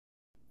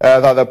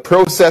that the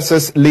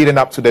processes leading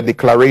up to the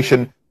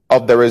declaration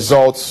of the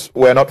results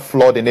were not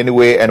flawed in any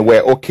way and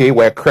were okay,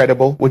 were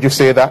credible? Would you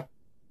say that?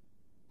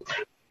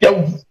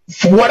 Yeah,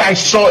 for what I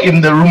saw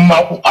in the room,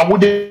 I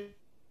wouldn't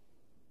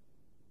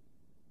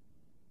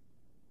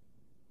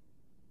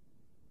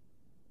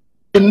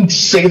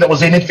say there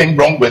was anything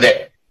wrong with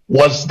it.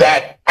 Was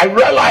that I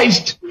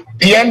realized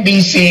the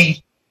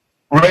NDC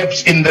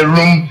reps in the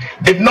room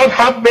did not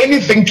have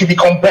anything to be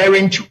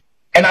comparing to.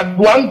 And at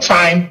one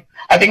time,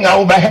 I think I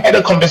overheard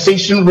a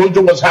conversation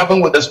Roger was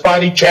having with his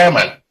party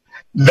chairman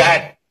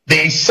that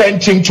they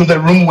sent him to the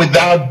room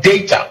without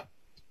data.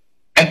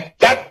 And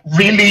that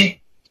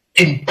really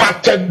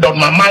impacted on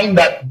my mind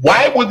that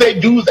why would they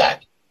do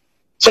that?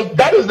 So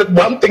that is the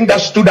one thing that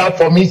stood out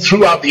for me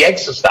throughout the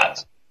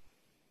exercise,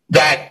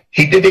 that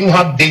he didn't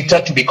have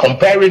data to be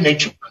comparing it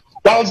to.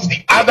 Whilst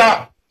the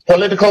other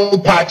political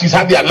parties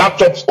had their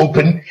laptops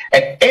open,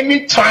 and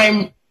any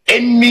time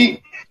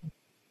any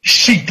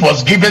sheet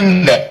was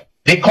given them,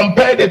 they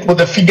compared it with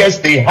the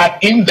figures they had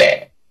in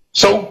there.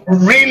 So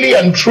really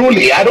and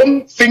truly, I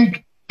don't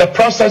think the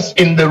process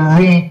in the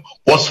room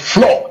was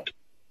flawed.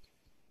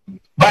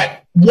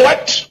 But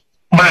what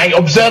my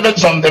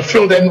observers on the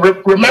field, and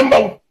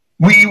remember,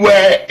 we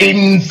were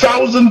in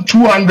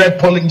 1,200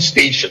 polling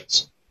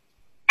stations.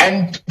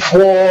 And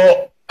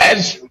for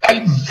as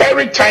a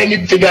very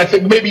tiny figure, I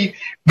think maybe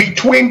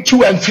between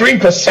 2 and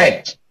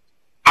 3%,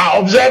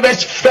 our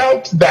observers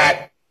felt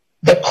that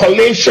the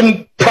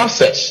collation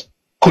process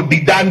could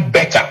be done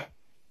better.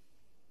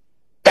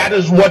 That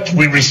is what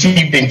we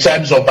received in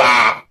terms of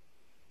our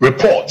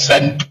reports.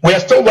 And we are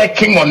still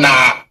working on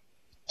our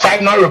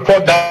final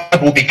report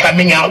that will be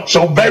coming out.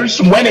 So very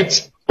soon, when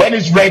it's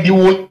ready,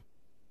 we'll